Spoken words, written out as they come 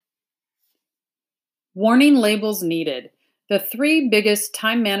Warning labels needed. The three biggest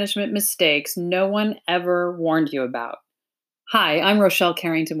time management mistakes no one ever warned you about. Hi, I'm Rochelle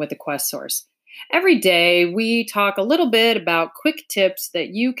Carrington with the Quest Source. Every day, we talk a little bit about quick tips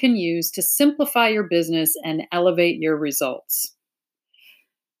that you can use to simplify your business and elevate your results.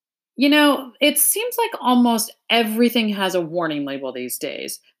 It seems like almost everything has a warning label these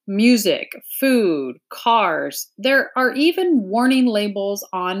days: music, food, cars. There are even warning labels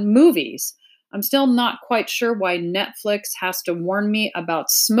on movies. I'm still not quite sure why Netflix has to warn me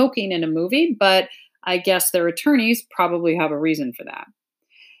about smoking in a movie, but I guess their attorneys probably have a reason for that.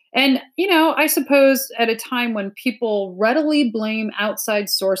 I suppose at a time when people readily blame outside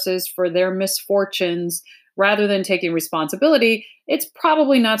sources for their misfortunes rather than taking responsibility, it's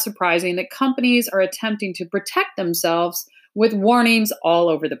probably not surprising that companies are attempting to protect themselves with warnings all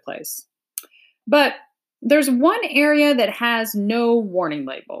over the place. But there's one area that has no warning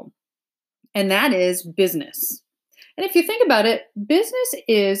label, and that is business. And if you think about it, business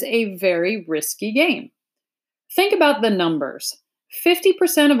is a very risky game. Think about the numbers.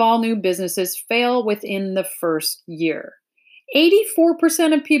 50% of all new businesses fail within the first year.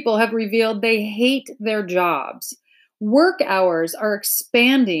 84% of people have revealed they hate their jobs. Work hours are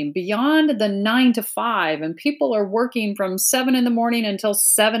expanding beyond the 9 to 5, and people are working from 7 in the morning until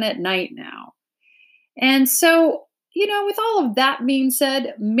 7 at night now. And so, with all of that being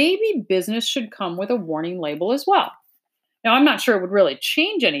said, maybe business should come with a warning label as well. Now, I'm not sure it would really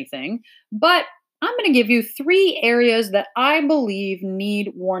change anything, but I'm going to give you three areas that I believe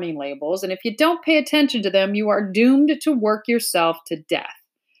need warning labels. And if you don't pay attention to them, you are doomed to work yourself to death.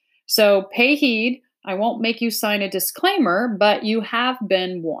 So pay heed. I won't make you sign a disclaimer, but you have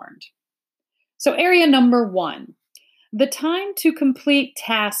been warned. So, area number one: the time to complete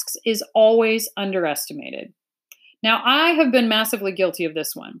tasks is always underestimated. Now, I have been massively guilty of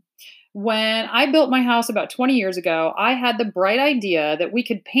this one. When I built my house about 20 years ago, I had the bright idea that we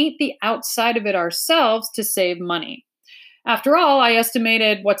could paint the outside of it ourselves to save money. After all, I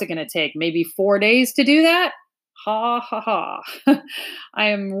estimated, what's it going to take? Maybe 4 days to do that? Ha ha ha. I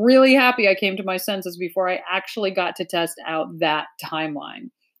am really happy I came to my senses before I actually got to test out that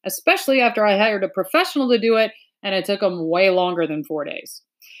timeline, especially after I hired a professional to do it, and it took them way longer than 4 days.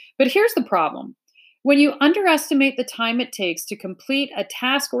 But here's the problem: when you underestimate the time it takes to complete a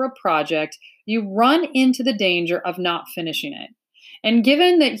task or a project, you run into the danger of not finishing it. And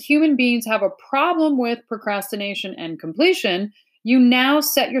given that human beings have a problem with procrastination and completion, you now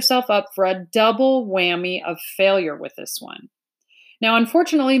set yourself up for a double whammy of failure with this one. Now,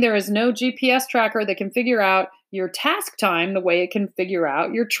 unfortunately, there is no GPS tracker that can figure out your task time the way it can figure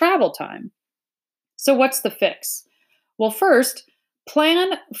out your travel time. So, what's the fix? Well, first,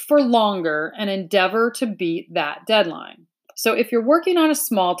 plan for longer and endeavor to beat that deadline. So if you're working on a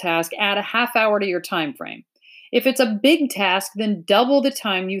small task, add a half hour to your time frame. If it's a big task, then double the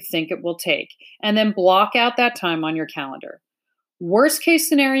time you think it will take, and then block out that time on your calendar. Worst case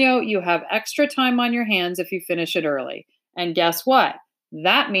scenario, you have extra time on your hands if you finish it early. And guess what?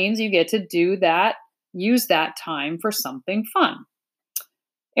 That means you get to use that time for something fun.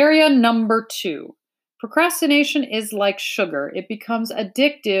 Area number two: procrastination is like sugar, it becomes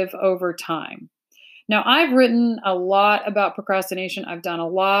addictive over time. Now, I've written a lot about procrastination. I've done a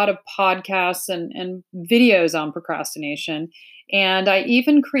lot of podcasts and videos on procrastination. And I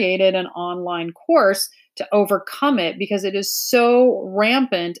even created an online course to overcome it because it is so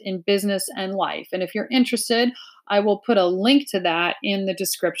rampant in business and life. And if you're interested, I will put a link to that in the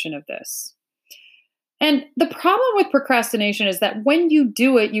description of this. And the problem with procrastination is that when you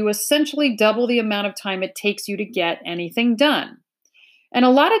do it, you essentially double the amount of time it takes you to get anything done. And a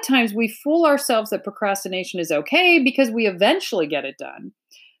lot of times we fool ourselves that procrastination is okay because we eventually get it done.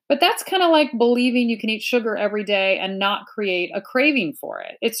 But that's kind of like believing you can eat sugar every day and not create a craving for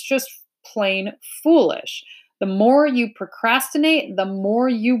it. It's just plain foolish. The more you procrastinate, the more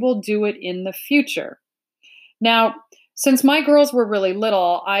you will do it in the future. Now, since my girls were really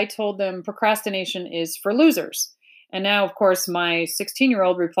little, I told them procrastination is for losers. And now, of course, my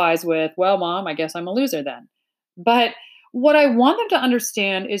 16-year-old replies with, "Well, mom, I guess I'm a loser then." But what I want them to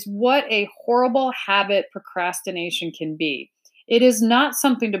understand is what a horrible habit procrastination can be. It is not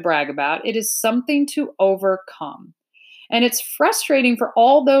something to brag about, it is something to overcome. And it's frustrating for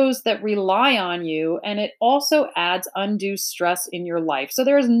all those that rely on you, and it also adds undue stress in your life. So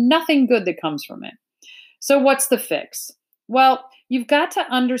there is nothing good that comes from it. So, what's the fix? Well, you've got to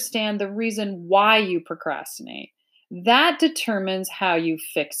understand the reason why you procrastinate. That determines how you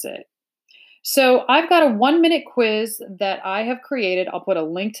fix it. So I've got a 1 minute quiz that I have created. I'll put a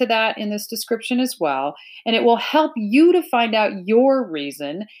link to that in this description as well. And it will help you to find out your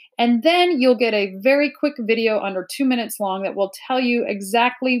reason. And then you'll get a very quick video under 2 minutes long that will tell you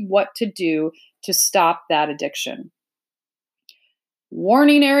exactly what to do to stop that addiction.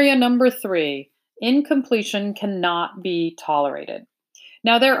 Warning area number three: incompletion cannot be tolerated.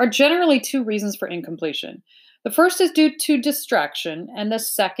 Now, there are generally two reasons for incompletion. The first is due to distraction, and the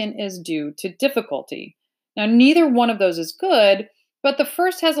second is due to difficulty. Now, neither one of those is good, but the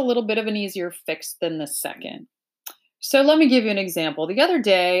first has a little bit of an easier fix than the second. So, let me give you an example. The other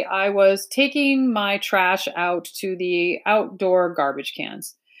day, I was taking my trash out to the outdoor garbage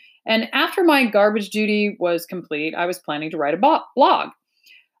cans. And after my garbage duty was complete, I was planning to write a blog.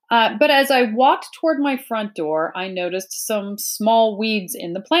 But as I walked toward my front door, I noticed some small weeds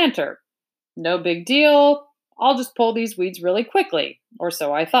in the planter. No big deal. I'll just pull these weeds really quickly, or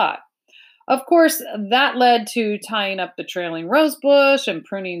so I thought. Of course, that led to tying up the trailing rose bush and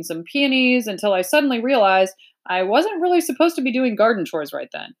pruning some peonies until I suddenly realized I wasn't really supposed to be doing garden chores right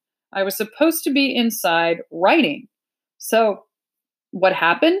then. I was supposed to be inside writing. So, what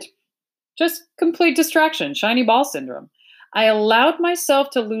happened? Just complete distraction, shiny ball syndrome. I allowed myself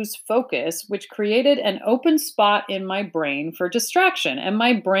to lose focus, which created an open spot in my brain for distraction, and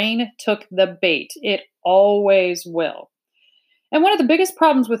my brain took the bait. It always will. And one of the biggest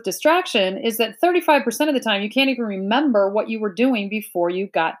problems with distraction is that 35% of the time you can't even remember what you were doing before you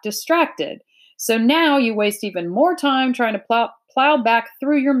got distracted. So now you waste even more time trying to plow back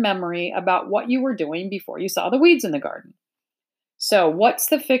through your memory about what you were doing before you saw the weeds in the garden. So, what's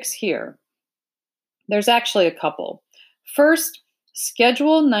the fix here? There's actually a couple. First,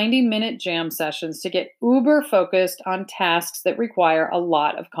 schedule 90-minute jam sessions to get uber focused on tasks that require a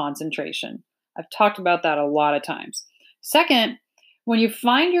lot of concentration. I've talked about that a lot of times. Second, when you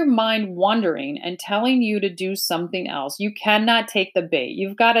find your mind wandering and telling you to do something else, you cannot take the bait.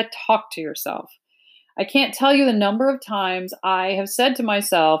 You've got to talk to yourself. I can't tell you the number of times I have said to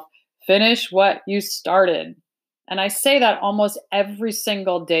myself, finish what you started. And I say that almost every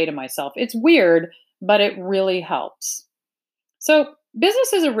single day to myself. It's weird, but it really helps. So,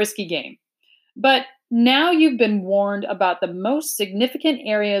 business is a risky game, but now you've been warned about the most significant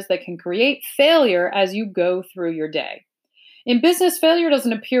areas that can create failure as you go through your day. In business, failure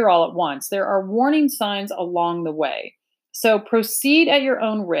doesn't appear all at once. There are warning signs along the way. So, proceed at your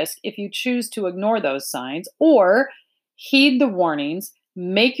own risk if you choose to ignore those signs, or heed the warnings,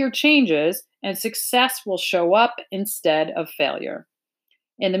 make your changes, and success will show up instead of failure.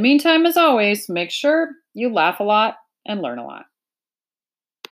 In the meantime, as always, make sure you laugh a lot and learn a lot.